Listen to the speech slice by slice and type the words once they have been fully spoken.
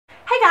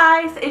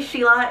Guys, it's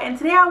Sheila, and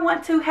today I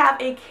want to have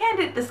a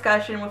candid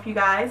discussion with you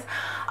guys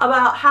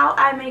about how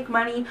I make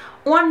money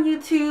on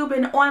YouTube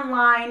and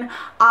online,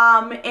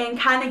 and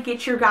kind of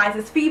get your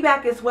guys'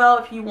 feedback as well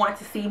if you want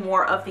to see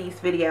more of these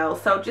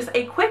videos. So just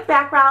a quick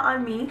background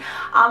on me.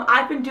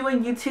 I've been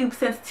doing YouTube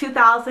since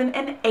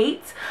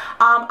 2008.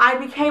 I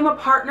became a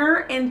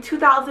partner in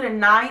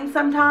 2009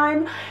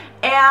 sometime,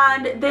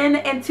 and then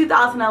in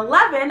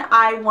 2011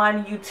 I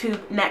won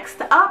YouTube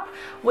Next Up,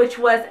 which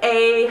was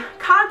a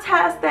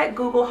contest that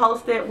Google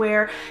hosted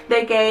where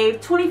they gave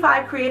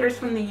 25 creators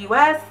from the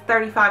US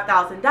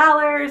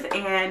 $35,000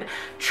 and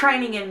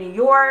training in New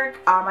York.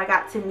 I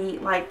got to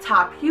meet like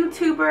top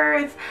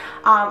YouTubers.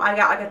 I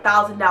got like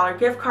 $1,000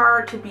 gift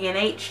card to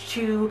B&H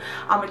to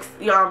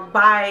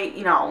buy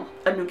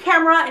a new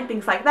camera and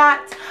things like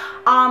that.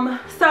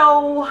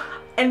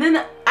 And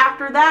then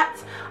after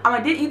that, I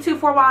did YouTube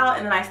for a while,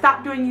 and then I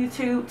stopped doing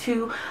YouTube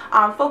to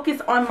focus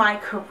on my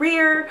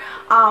career.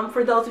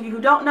 For those of you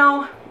who don't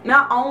know,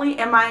 not only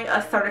am I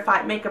a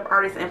certified makeup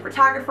artist and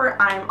photographer,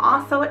 I am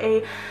also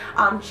a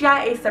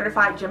GIA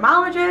certified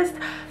gemologist.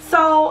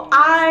 So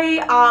I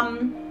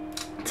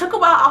took a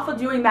while off of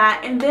doing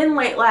that, and then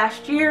late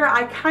last year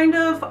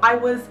I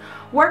was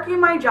working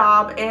my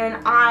job, and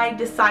I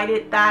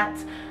decided that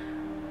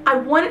I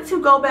wanted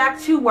to go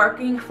back to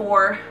working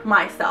for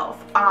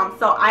myself.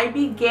 So I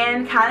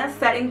began kind of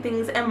setting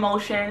things in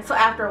motion. So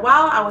after a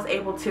while, I was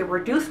able to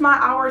reduce my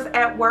hours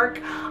at work,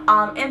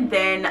 and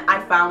then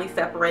I finally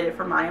separated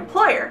from my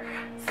employer.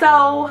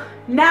 So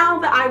now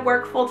that I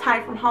work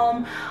full-time from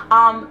home,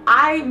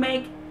 I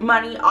make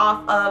money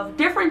off of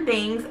different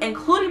things,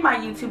 including my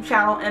YouTube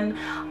channel, in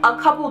a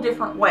couple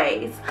different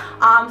ways.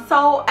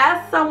 So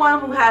as someone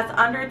who has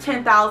under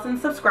 10,000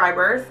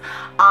 subscribers,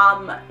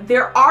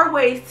 there are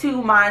ways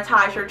to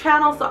monetize your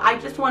channel. So I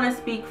just want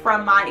to speak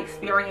from my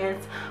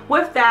experience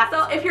with that.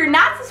 So if you're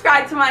not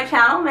subscribed to my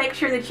channel, make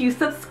sure that you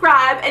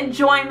subscribe and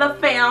join the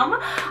fam.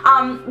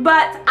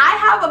 But I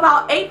have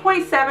about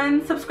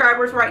 8.7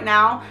 subscribers right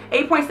now,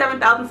 8.7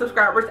 thousand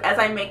subscribers as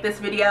I make this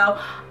video,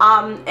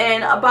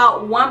 and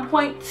about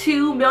 1.2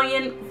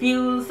 million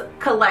views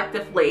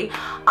collectively.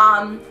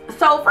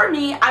 So for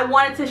me, I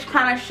wanted to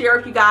kind of share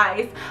with you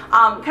guys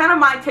kind of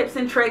my tips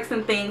and tricks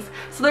and things.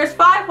 So there's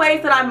 5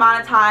 ways that I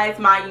monetize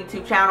my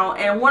YouTube channel,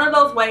 and one of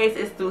those ways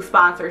is through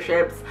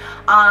sponsorships.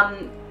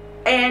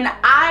 And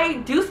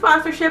I do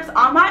sponsorships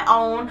on my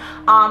own.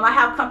 I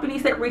have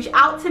companies that reach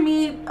out to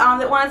me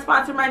that want to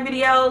sponsor my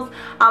videos.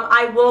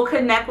 I will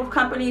connect with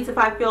companies if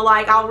I feel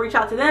like. I'll reach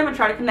out to them and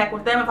try to connect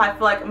with them if I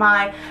feel like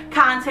my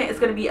content is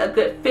going to be a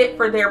good fit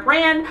for their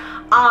brand.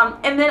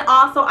 And then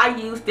also I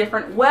use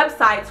different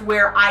websites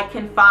where I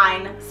can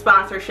find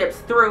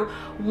sponsorships through.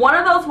 One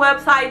of those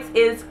websites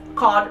is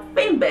called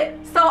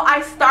Famebit. So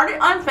I started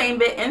on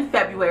Famebit in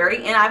February,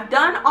 and I've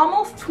done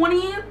almost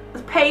 20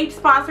 paid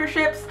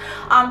sponsorships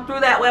through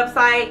that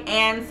website,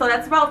 and so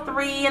that's about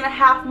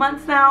 3.5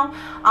 months now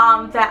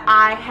that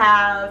I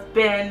have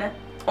been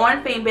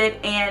on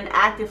Famebit and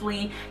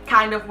actively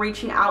kind of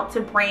reaching out to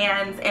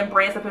brands, and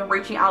brands have been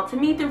reaching out to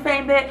me through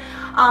Famebit.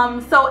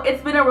 So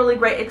it's been a really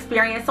great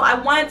experience. So I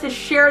wanted to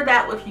share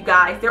that with you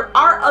guys. There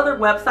are other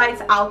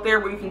websites out there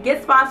where you can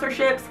get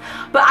sponsorships,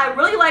 but I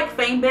really like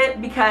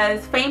Famebit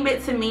because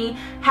Famebit to me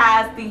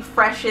has the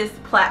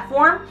freshest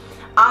platform,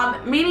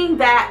 meaning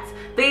that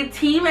the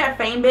team at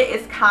Famebit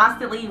is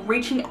constantly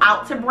reaching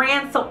out to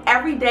brands. So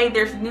every day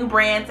there's new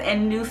brands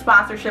and new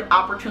sponsorship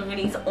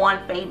opportunities on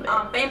Famebit.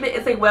 Famebit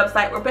is a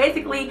website where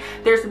basically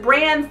there's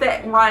brands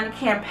that run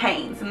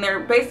campaigns, and they're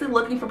basically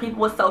looking for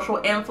people with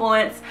social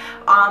influence,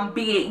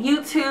 be it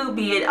YouTube,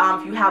 be it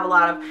if you have a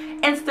lot of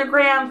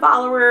Instagram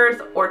followers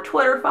or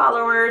Twitter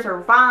followers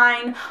or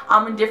Vine,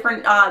 and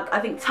different, I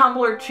think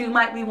Tumblr too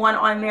might be one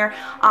on there.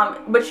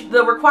 But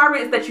the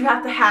requirement is that you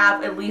have to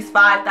have at least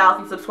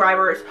 5,000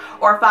 subscribers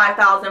or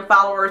 5,000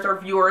 followers or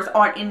viewers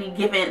on any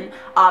given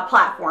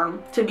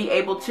platform to be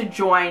able to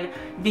join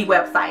the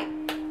website.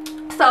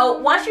 So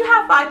once you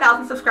have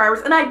 5,000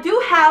 subscribers, and I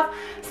do have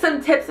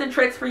some tips and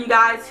tricks for you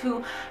guys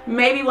who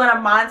maybe want to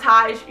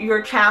monetize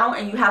your channel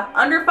and you have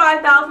under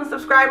 5,000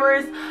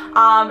 subscribers,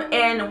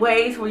 in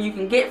ways where you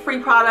can get free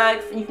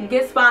products, you can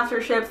get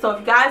sponsorships. So if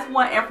you guys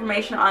want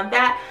information on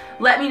that,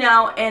 let me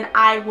know, and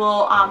I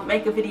will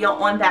make a video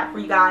on that for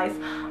you guys.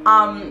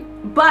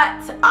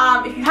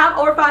 But if you have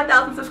over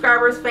 5,000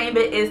 subscribers,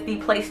 Famebit is the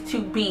place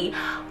to be.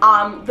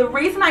 The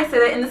reason I say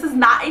that, and this is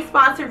not a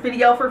sponsored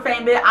video for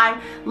Famebit, I'm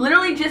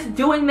literally just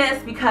doing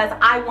this because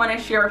I want to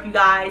share with you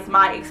guys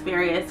my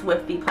experience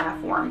with the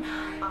platform.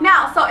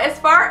 Now, so as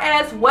far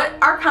as what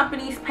are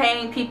companies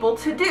paying people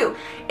to do,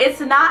 it's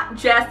not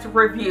just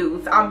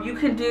reviews. You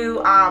can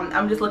do,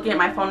 I'm just looking at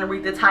my phone to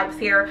read the types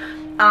here.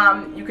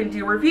 You can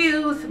do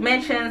reviews,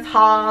 mentions,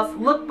 hauls,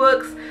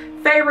 lookbooks,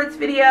 favorites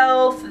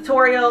videos,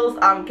 tutorials,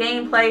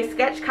 gameplay,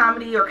 sketch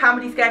comedy or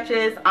comedy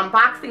sketches,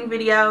 unboxing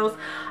videos,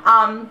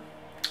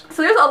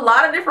 So there's a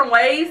lot of different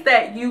ways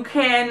that you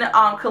can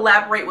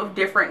collaborate with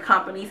different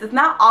companies. It's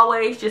not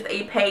always just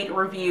a paid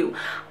review.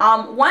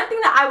 One thing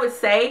that I would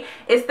say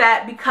is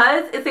that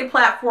because it's a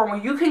platform where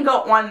you can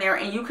go on there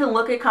and you can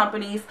look at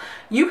companies,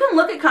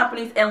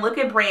 and look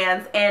at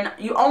brands, and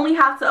you only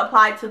have to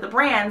apply to the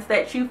brands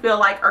that you feel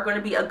like are going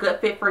to be a good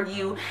fit for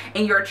you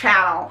and your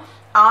channel.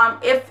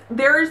 If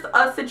there's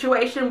a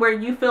situation where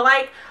you feel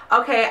like,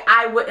 okay,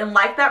 I wouldn't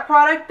like that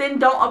product, then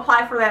don't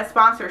apply for that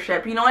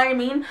sponsorship. You know what I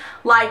mean?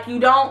 Like, you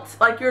don't,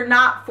 like, you're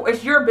not,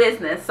 it's your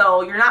business,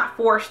 so you're not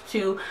forced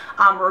to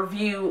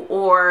review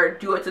or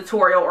do a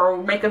tutorial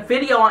or make a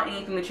video on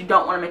anything that you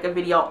don't want to make a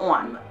video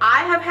on.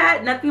 I have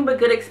had nothing but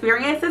good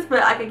experiences,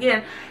 but like,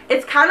 again,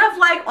 it's kind of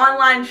like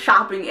online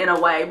shopping in a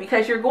way,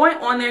 because you're going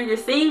on there, you're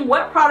seeing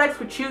what products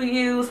would you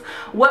use,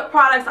 what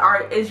products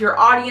is your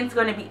audience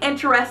going to be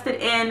interested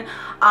in,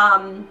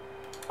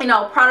 you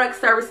know, products,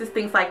 services,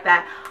 things like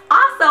that.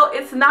 Also,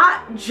 it's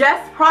not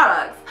just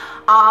products.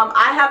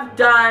 I have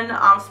done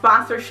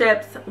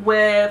sponsorships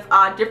with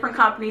different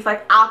companies,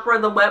 like Opera,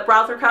 the web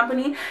browser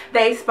company.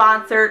 They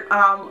sponsored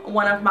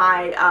one of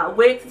my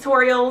wig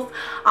tutorials,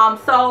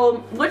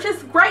 which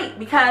is great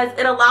because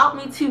it allowed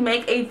me to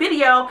make a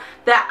video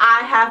that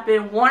I have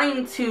been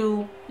wanting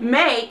to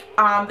make,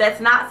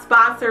 that's not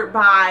sponsored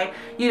by,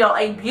 you know,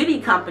 a beauty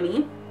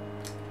company.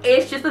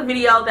 It's just a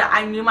video that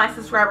I knew my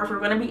subscribers were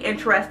going to be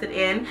interested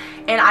in,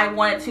 and I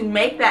wanted to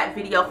make that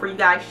video for you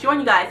guys, showing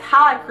you guys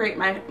how I create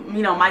my,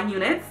 you know, my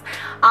units.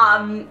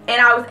 And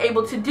I was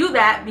able to do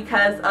that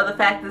because of the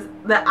fact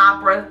that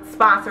Opera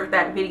sponsored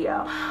that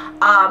video.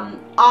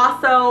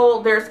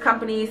 Also, there's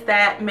companies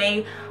that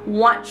may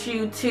want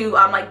you to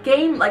like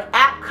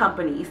app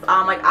companies.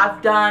 Like,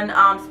 I've done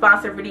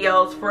sponsored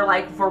videos for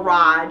like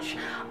Virage,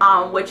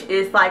 which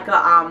is like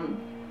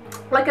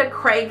a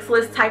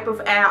Craigslist type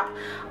of app.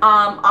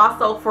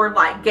 Also for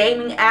like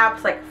gaming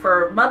apps, like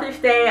for Mother's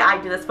Day,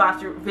 I did a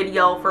sponsored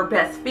video for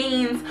Best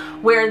Fiends,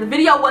 where the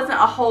video wasn't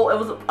a whole, it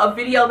was a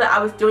video that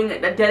I was doing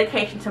a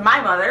dedication to my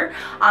mother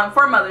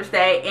for Mother's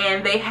Day,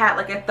 and they had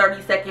like a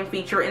 30-second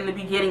feature in the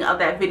beginning of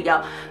that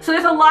video. So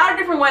there's a lot of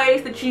different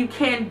ways that you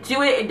can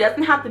do it. It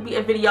doesn't have to be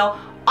a video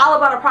all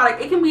about a product.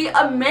 It can be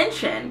a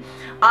mention.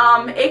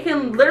 It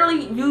can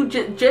literally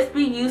just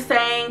be you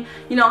saying,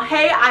 you know,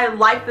 hey, I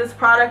like this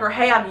product, or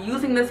hey, I'm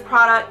using this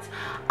product,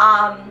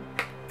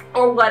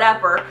 or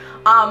whatever.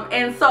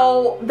 And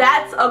so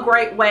that's a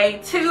great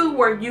way too,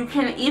 where you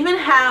can even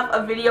have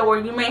a video where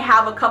you may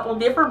have a couple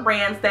different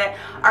brands that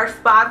are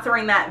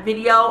sponsoring that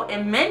video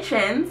and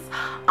mentions.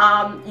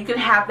 You can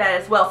have that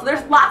as well. So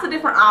there's lots of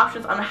different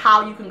options on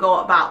how you can go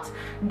about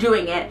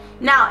doing it.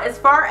 Now, as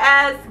far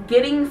as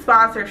getting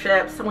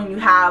sponsorships when you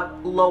have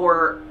a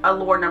lower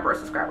number of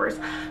subscribers,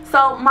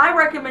 so my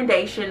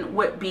recommendation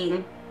would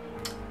be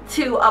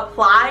to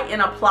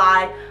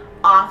apply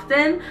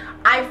often.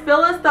 I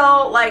feel as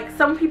though, like,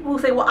 some people who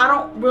say, well, I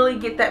don't really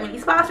get that many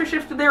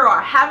sponsorships through there, or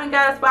I haven't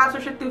got a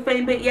sponsorship through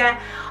Famebit yet,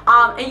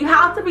 and you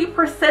have to be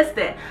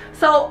persistent.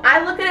 So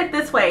I look at it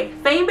this way: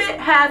 Famebit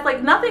has,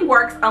 like, nothing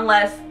works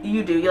unless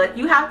you do.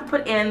 You have to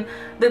put in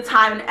the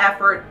time and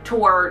effort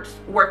towards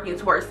working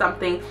towards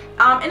something,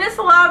 and it's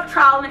a lot of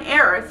trial and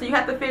error. So you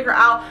have to figure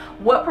out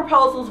what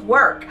proposals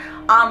work.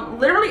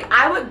 Literally,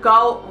 I would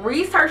go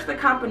research the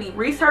company,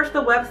 research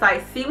the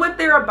website, see what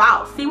they're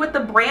about, see what the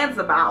brand's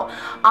about.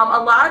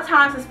 A lot of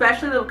times,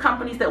 especially the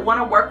companies that want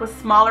to work with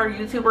smaller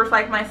YouTubers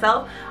like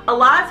myself, a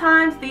lot of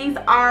times these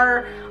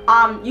are,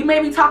 you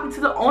may be talking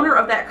to the owner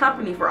of that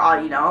company, for all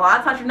you know. A lot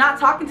of times you're not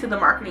talking to the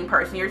marketing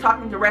person, you're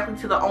talking directly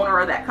to the owner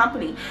of that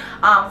company.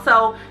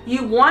 So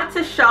you want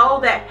to show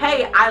that,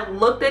 hey, I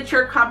looked at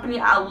your company,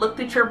 I looked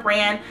at your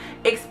brand,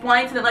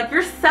 explain to them, like,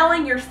 you're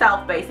selling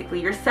yourself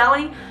basically. You're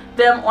selling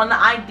them on the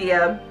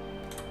idea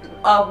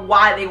of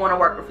why they want to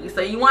work with you.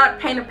 So you want to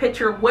paint a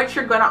picture of what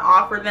you're going to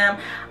offer them.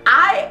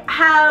 I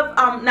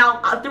have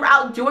now,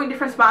 throughout doing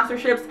different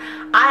sponsorships,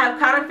 I have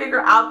kind of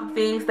figured out the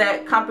things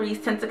that companies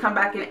tend to come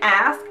back and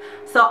ask.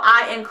 So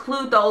I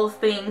include those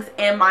things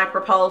in my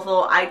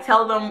proposal. I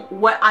tell them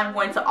what I'm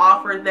going to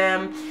offer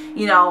them,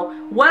 you know,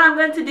 what I'm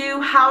going to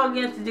do, how I'm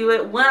going to do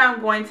it, when I'm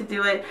going to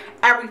do it,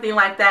 everything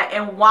like that,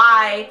 and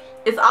why.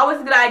 It's always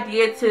a good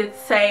idea to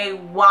say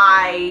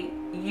why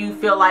you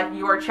feel like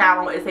your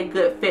channel is a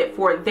good fit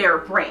for their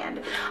brand.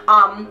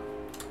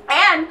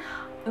 And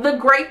the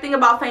great thing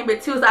about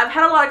Famebit too is I've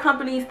had a lot of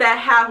companies that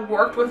have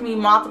worked with me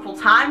multiple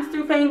times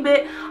through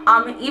Famebit.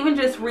 Even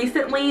just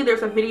recently,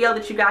 there's a video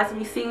that you guys will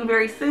be seeing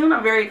very soon.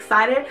 I'm very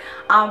excited.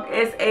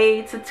 It's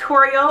a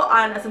tutorial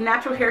it's a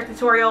natural hair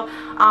tutorial,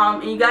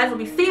 and you guys will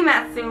be seeing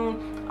that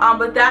soon.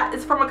 But that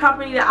is from a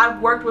company that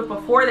I've worked with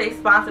before. They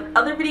sponsored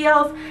other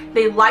videos.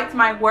 They liked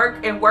my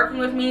work and working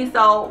with me.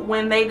 So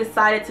when they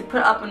decided to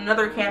put up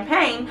another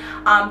campaign,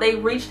 they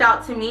reached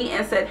out to me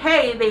and said,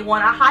 hey, they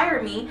want to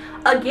hire me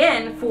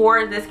again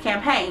for this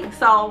campaign.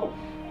 So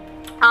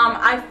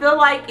I feel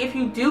like if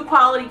you do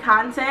quality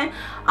content,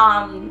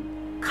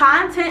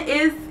 content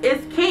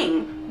is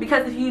king.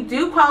 Because if you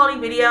do quality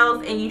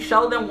videos and you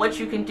show them what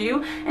you can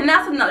do, and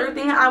that's another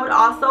thing that I would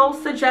also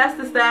suggest,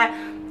 is that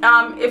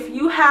if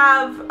you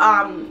have,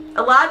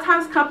 a lot of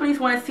times companies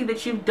want to see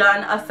that you've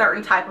done a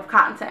certain type of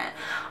content.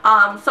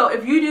 So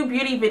if you do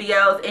beauty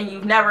videos and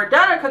you've never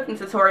done a cooking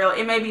tutorial,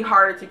 it may be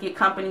harder to get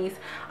companies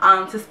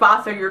to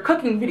sponsor your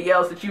cooking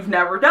videos that you've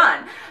never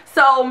done.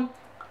 So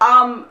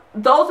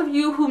those of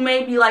you who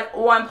may be like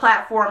on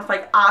platforms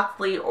like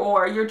Oxley,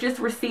 or you're just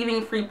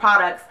receiving free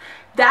products,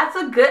 that's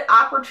a good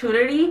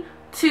opportunity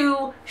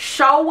to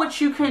show what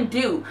you can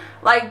do.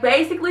 Like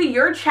basically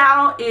your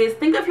channel is,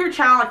 think of your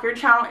channel like your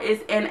channel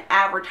is an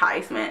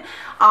advertisement,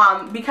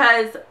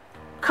 because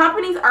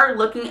companies are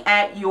looking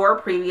at your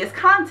previous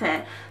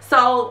content.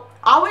 So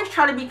always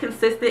try to be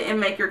consistent and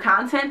make your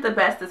content the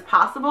best as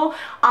possible,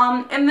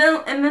 and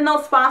then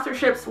those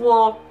sponsorships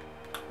will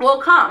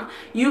come.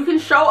 You can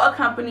show a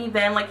company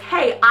then like,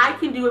 hey, I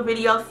can do a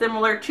video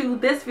similar to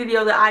this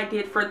video that I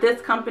did for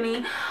this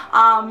company,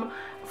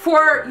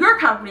 for your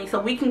company, so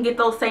we can get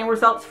those same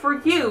results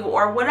for you,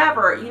 or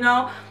whatever, you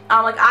know.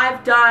 Like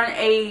I've done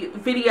a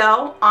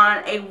video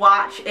on a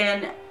watch,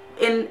 and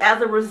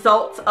as a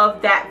result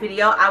of that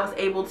video I was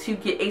able to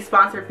get a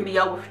sponsored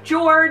video with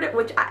Jord,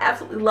 which I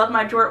absolutely love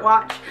my Jord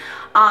watch.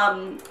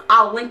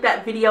 I'll link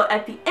that video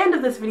at the end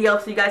of this video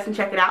so you guys can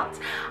check it out.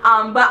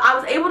 But I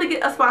was able to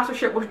get a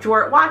sponsorship with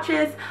Jord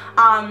watches,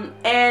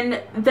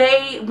 and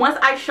once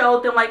I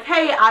showed them like,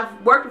 hey,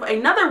 I've worked with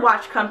another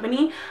watch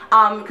company,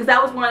 because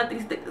that was one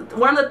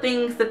of the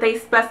things that they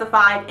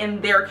specified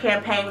in their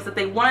campaign, was that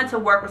they wanted to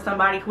work with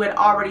somebody who had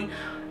already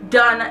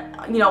done,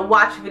 you know,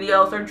 watch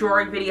videos or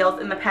jewelry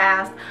videos in the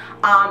past.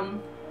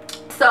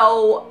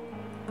 So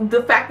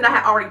the fact that I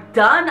had already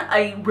done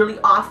a really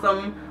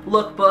awesome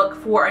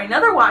lookbook for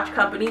another watch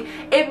company,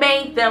 it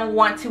made them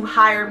want to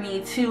hire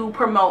me to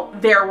promote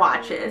their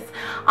watches.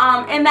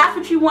 And that's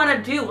what you want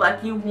to do.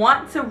 Like, you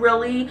want to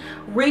really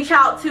reach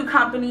out to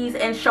companies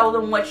and show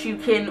them what you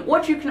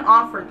can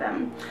offer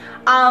them.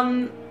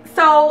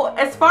 So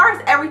as far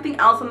as everything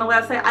else on the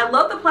website, I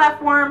love the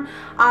platform.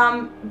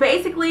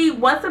 Basically,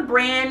 once a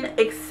brand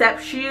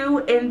accepts you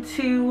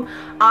into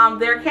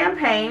their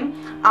campaign,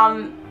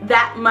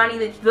 that money,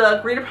 the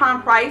agreed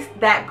upon price,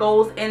 that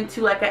goes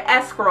into like an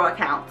escrow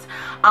account.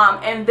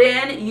 And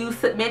then you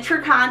submit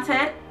your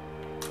content.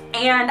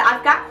 And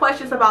I've got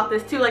questions about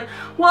this too, like,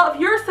 well, if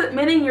you're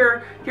submitting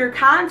your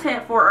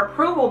content for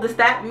approval, does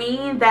that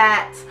mean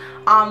that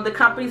the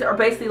companies are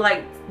basically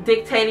like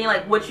dictating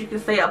like what you can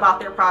say about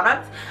their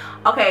products?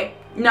 Okay,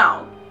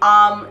 no.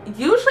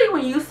 Usually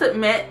when you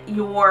submit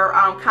your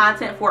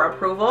content for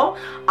approval,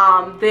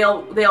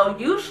 they'll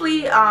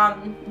usually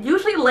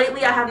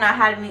lately I have not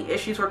had any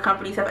issues where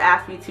companies have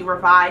asked me to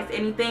revise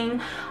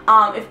anything.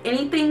 If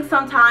anything,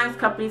 sometimes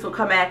companies will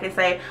come back and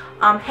say,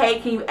 hey,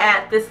 can you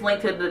add this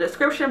link to the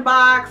description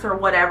box or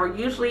whatever.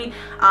 Usually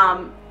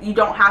you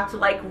don't have to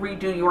like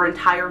redo your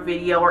entire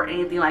video or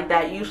anything like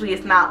that. Usually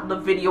it's not the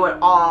video at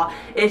all.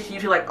 It's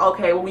usually like,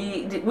 okay, well,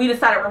 we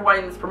decided we're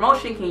running this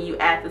promotion, can you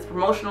add this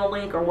promotional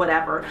link or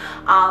whatever.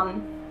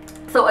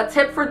 So a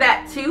tip for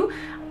that too,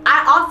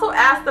 I also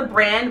ask the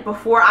brand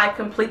before I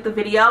complete the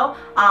video,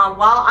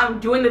 while I'm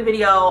doing the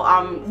video,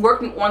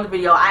 working on the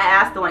video, I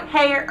ask them like,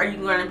 hey, are you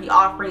going to be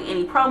offering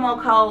any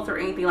promo codes or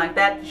anything like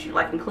that you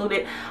like include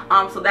it,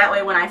 so that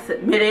way when I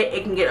submit it,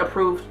 it can get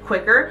approved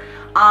quicker.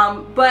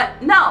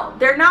 But no,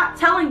 they're not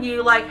telling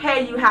you like,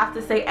 hey, you have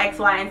to say X,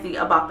 Y, and Z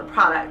about the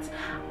product.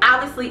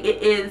 Obviously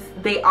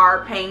they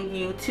are paying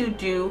you to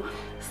do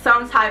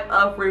some type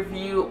of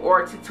review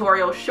or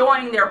tutorial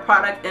showing their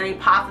product in a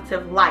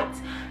positive light.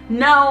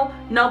 No,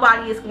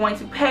 nobody is going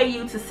to pay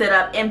you to sit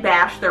up and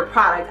bash their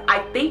product. I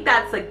think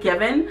that's a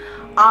given.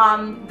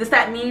 Does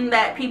that mean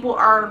that people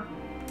are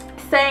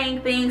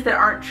saying things that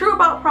aren't true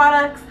about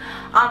products?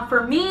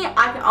 For me,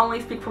 I can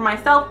only speak for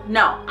myself.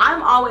 No,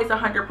 I'm always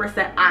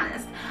 100%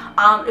 honest.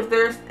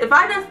 If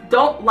I just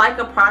don't like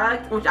a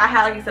product, which like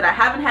I said, I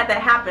haven't had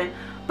that happen,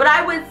 but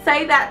I would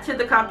say that to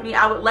the company.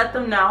 I would let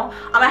them know.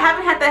 I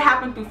haven't had that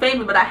happen through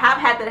Famebit, but I have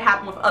had that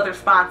happen with other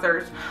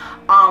sponsors.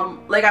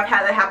 Like I've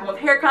had that happen with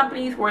hair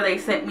companies where they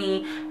sent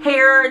me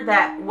hair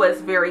that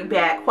was very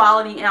bad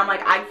quality, and I'm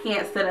like, I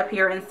can't sit up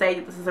here and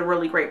say this is a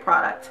really great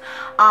product.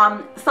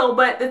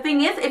 But the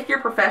thing is, if you're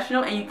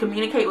professional and you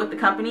communicate with the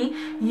company,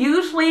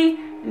 usually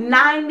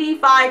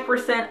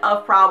 95%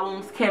 of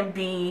problems can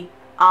be,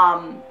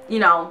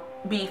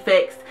 be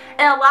fixed.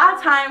 And a lot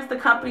of times the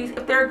companies,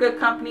 if they're a good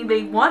company,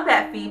 they want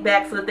that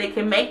feedback so that they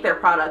can make their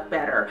product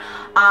better.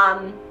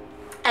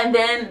 And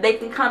then they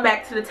can come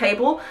back to the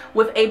table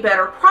with a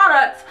better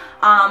product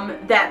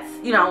that's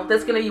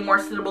going to be more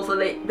suitable, so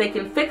they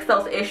can fix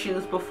those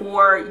issues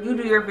before you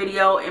do your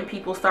video and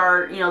people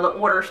start, the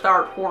orders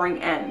start pouring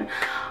in.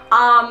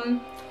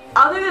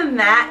 Other than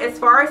that, as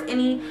far as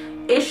any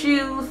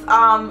issues,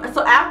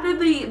 so after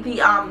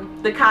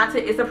the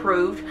content is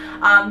approved,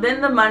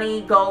 then the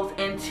money goes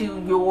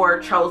into your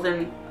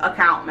chosen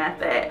account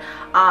method.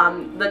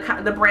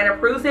 The brand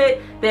approves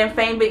it, then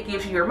Famebit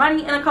gives you your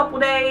money in a couple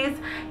days,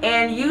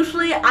 and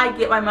usually I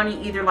get my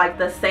money either like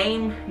the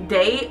same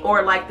day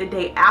or like the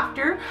day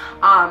after.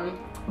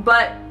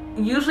 But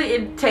usually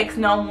it takes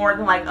no more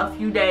than like a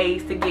few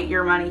days to get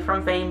your money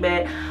from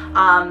Famebit.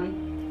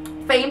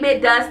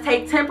 Famebit does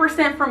take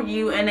 10% from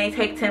you, and they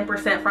take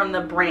 10% from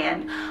the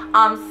brand.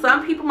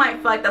 Some people might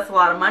feel like that's a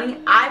lot of money.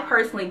 I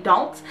personally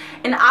don't.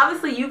 And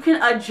obviously you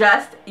can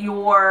adjust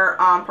your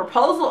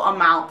proposal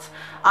amount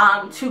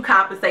to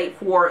compensate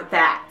for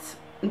that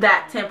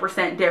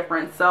 10%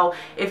 difference. So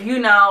if you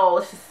know,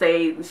 let's just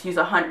say, let's use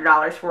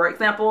 $100 for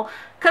example,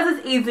 because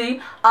it's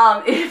easy.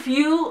 If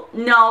you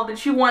know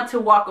that you want to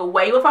walk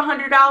away with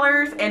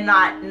 $100 and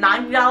not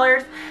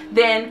 $90,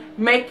 then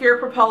make your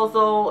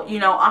proposal, you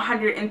know,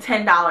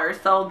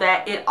 $110, so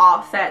that it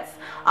offsets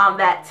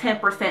that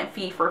 10%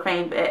 fee for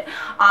Famebit.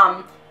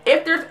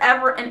 If there's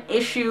ever an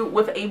issue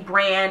with a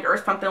brand or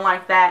something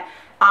like that,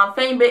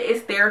 Famebit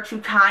is there to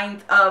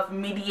kind of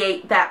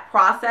mediate that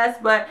process,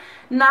 but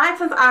 9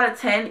 times out of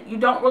 10 you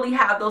don't really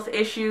have those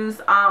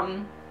issues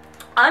on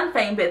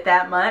Famebit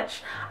that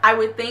much, I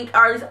would think,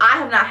 or at least I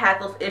have not had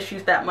those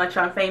issues that much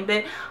on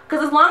Famebit,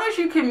 because as long as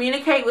you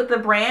communicate with the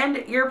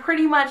brand, you're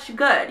pretty much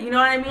good. You know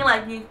what I mean?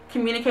 Like, you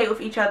communicate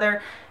with each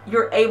other,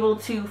 you're able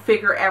to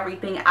figure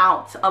everything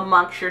out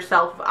amongst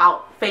yourself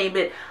without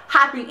Famebit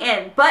hopping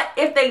in. But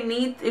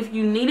if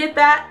you needed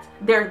that,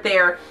 they're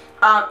there.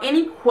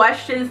 Any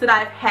questions that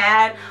I've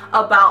had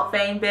about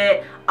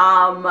Famebit,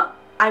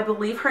 I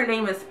believe her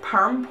name is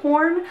Perm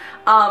Porn.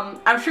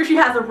 I'm sure she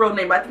has a real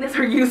name, but I think that's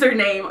her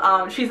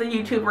username. She's a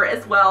YouTuber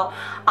as well.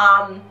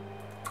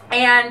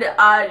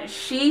 And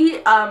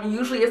she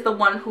usually is the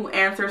one who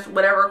answers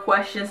whatever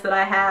questions that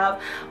I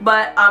have,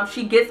 but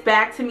she gets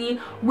back to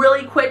me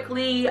really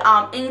quickly.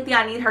 Anything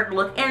I need her to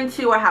look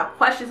into or have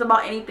questions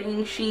about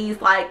anything, she's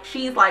like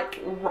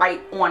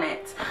right on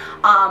it.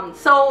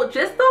 So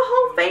just the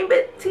whole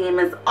Famebit team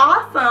is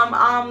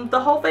awesome. The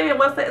whole Famebit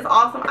website is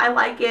awesome. I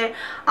like it.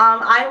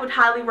 I would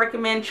highly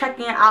recommend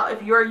checking it out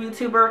if you're a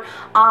YouTuber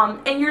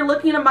and you're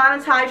looking to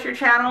monetize your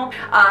channel.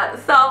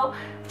 So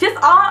just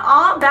all in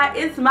all, that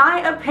is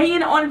my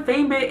opinion on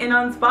Famebit and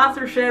on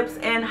sponsorships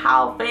and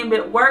how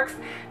Famebit works.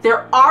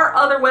 There are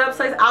other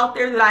websites out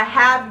there that I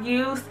have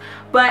used,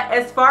 but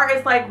as far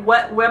as like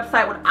what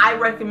website would I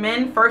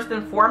recommend, first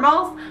and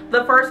foremost,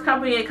 the first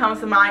company that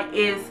comes to mind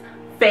is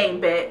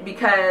Famebit,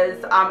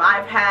 because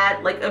I've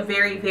had like a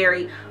very,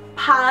 very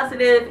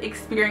positive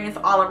experience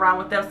all around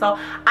with them. So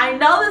I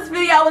know this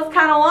video was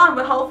kind of long,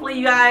 but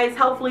hopefully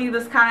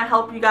this kind of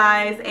helped you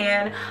guys,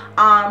 and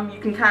you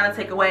can kind of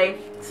take away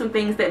some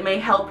things that may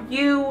help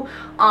you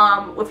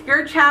with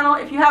your channel.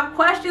 If you have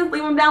questions,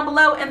 leave them down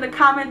below in the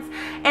comments,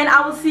 and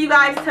I will see you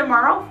guys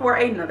tomorrow for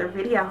another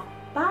video.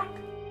 Bye.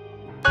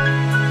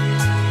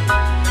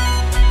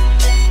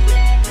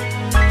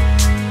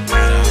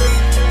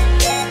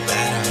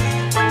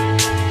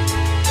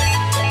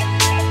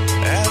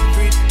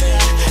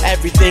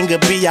 Everything'll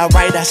be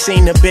alright, I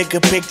seen the bigger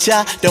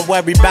picture. Don't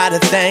worry about a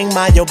thing,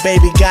 your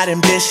baby got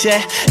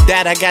ambition.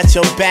 Dad, I got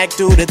your back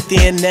through the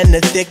thin and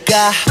the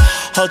thicker.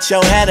 Hold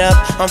your head up,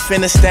 I'm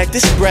finna stack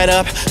this bread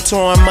up.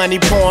 Touring money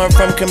pouring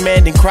from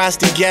commanding cross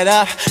to get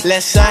up.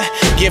 Lesson,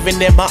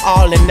 giving it my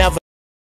all and never